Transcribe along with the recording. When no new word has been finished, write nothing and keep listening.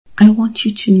I want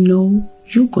you to know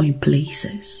you're going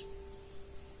places.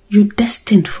 You're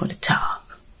destined for the top.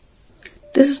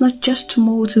 This is not just to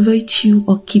motivate you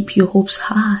or keep your hopes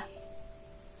high.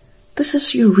 This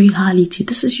is your reality.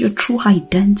 This is your true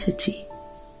identity.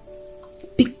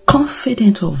 Be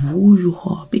confident of who you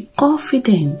are. Be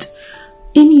confident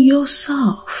in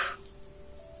yourself.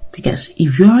 Because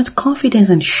if you aren't confident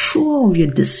and sure of your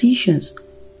decisions,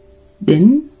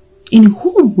 then in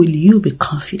whom will you be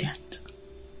confident?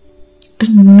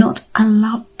 Do not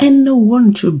allow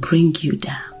anyone to bring you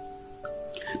down.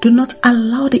 Do not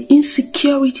allow the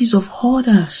insecurities of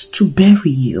others to bury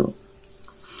you.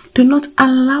 Do not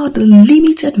allow the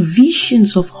limited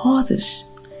visions of others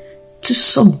to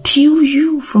subdue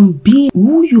you from being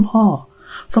who you are,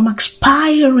 from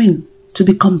aspiring to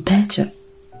become better.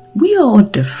 We are all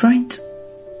different.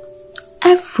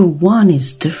 Everyone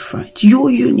is different.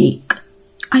 You're unique.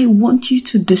 I want you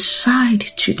to decide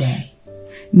today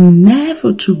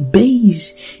never to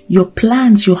base your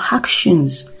plans, your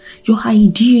actions, your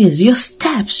ideas, your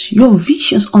steps, your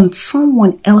visions on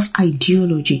someone else's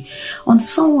ideology, on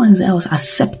someone else's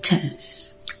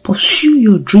acceptance. Pursue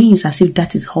your dreams as if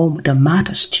that is all that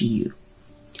matters to you.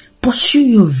 Pursue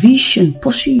your vision,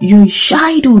 pursue your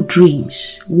childhood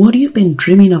dreams. What you've been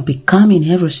dreaming of becoming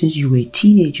ever since you were a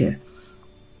teenager.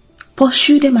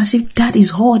 Pursue them as if that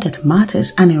is all that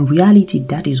matters, and in reality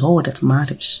that is all that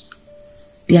matters.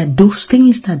 They are those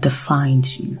things that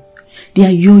defines you. They are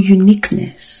your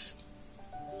uniqueness.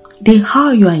 They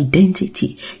are your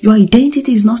identity. Your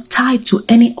identity is not tied to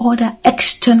any other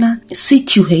external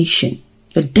situation.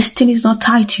 Your destiny is not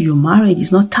tied to your marriage.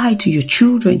 It's not tied to your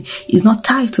children. It's not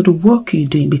tied to the work you're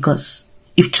doing. Because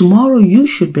if tomorrow you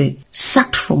should be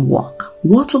sacked from work,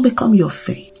 what will become your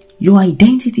fate? Your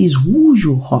identity is who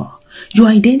you are. Your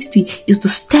identity is the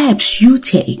steps you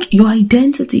take. Your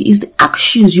identity is the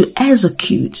actions you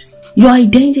execute. Your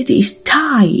identity is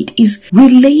tied, is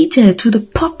related to the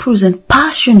purpose and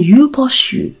passion you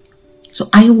pursue. So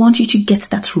I want you to get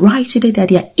that right today,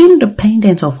 that you are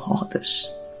independent of others.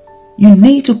 You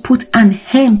need to put an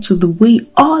end to the way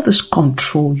others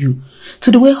control you,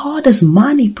 to the way others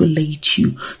manipulate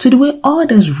you, to the way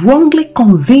others wrongly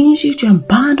convince you to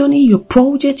abandon your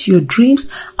projects, your dreams,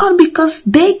 all because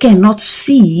they cannot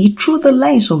see through the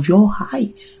lens of your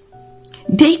eyes.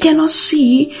 They cannot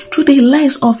see through the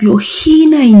lens of your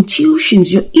inner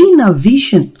intuitions, your inner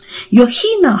vision, your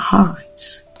inner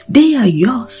hearts. They are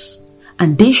yours,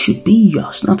 and they should be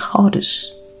yours, not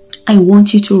others. I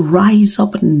want you to rise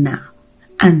up now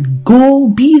and go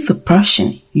be the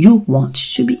person you want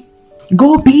to be.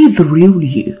 Go be the real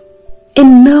you.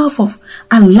 Enough of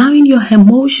allowing your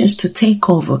emotions to take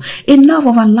over. Enough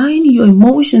of allowing your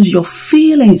emotions, your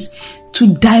feelings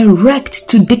to direct,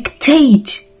 to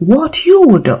dictate what you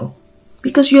will do.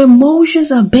 Because your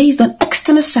emotions are based on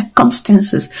external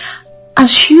circumstances.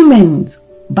 As humans,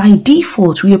 by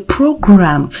default, we are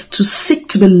programmed to seek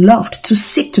to be loved, to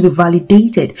seek to be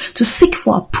validated, to seek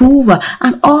for approval,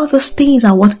 and all those things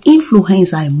are what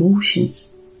influence our emotions.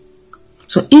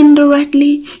 So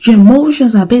indirectly, your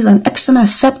emotions are based on external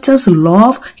acceptance,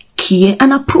 love, care,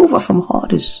 and approval from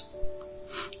others.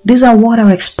 These are what are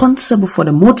responsible for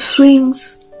the mood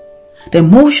swings, the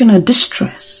emotional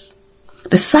distress,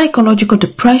 the psychological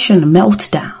depression and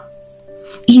meltdown.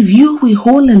 If you will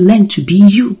only learn to be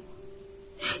you,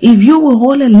 if you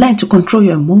will only learn to control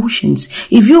your emotions,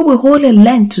 if you will only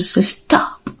learn to say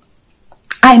stop,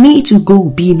 I need to go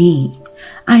be me,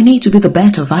 I need to be the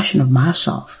better version of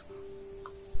myself,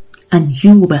 and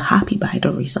you will be happy by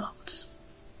the results.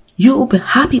 You will be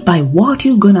happy by what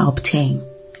you're going to obtain,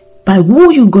 by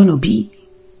who you're going to be.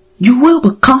 You will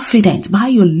be confident by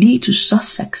your lead to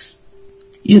success.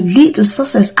 Your lead to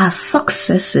success are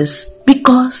successes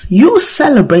because you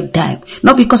celebrate them,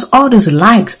 not because others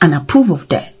like and approve of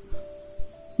them.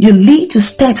 Your lead to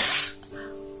steps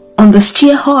on the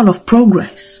stair hall of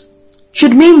progress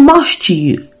should mean much to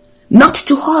you, not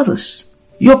to others.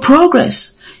 Your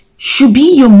progress should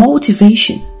be your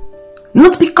motivation,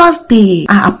 not because they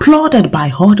are applauded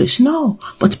by others, no,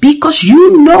 but because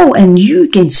you know and you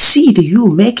can see that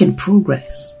you're making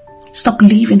progress. Stop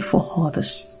living for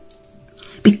others.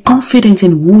 Be confident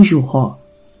in who you are.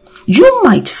 You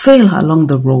might fail along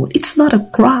the road. It's not a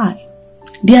crime.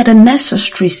 They are the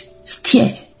necessary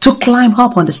stair to climb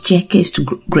up on the staircase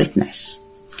to greatness.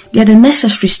 They are the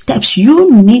necessary steps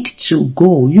you need to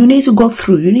go. You need to go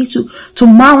through. You need to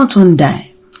mount on them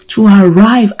to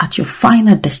arrive at your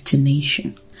final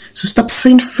destination. So stop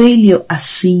seeing failure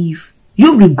as if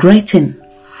you're regretting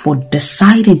for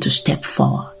deciding to step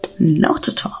forward. Not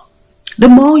at all. The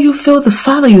more you fail, the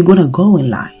farther you're going to go in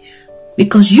life.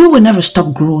 because you will never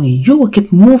stop growing. You will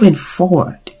keep moving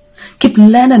forward. Keep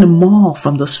learning more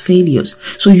from those failures.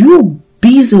 So you're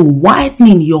busy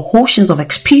widening your oceans of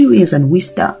experience and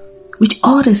wisdom, which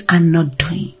others are not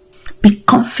doing. Be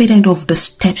confident of the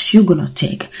steps you're going to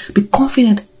take. Be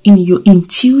confident in your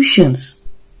intuitions,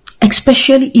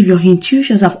 especially if your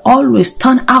intuitions have always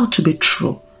turned out to be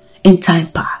true in time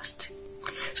past.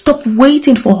 Stop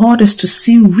waiting for others to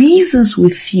see reasons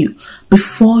with you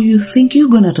before you think you're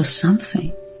going to do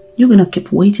something. You're going to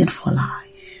keep waiting for life.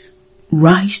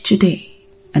 Rise today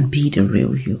and be the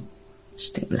real you.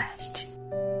 Stay blessed.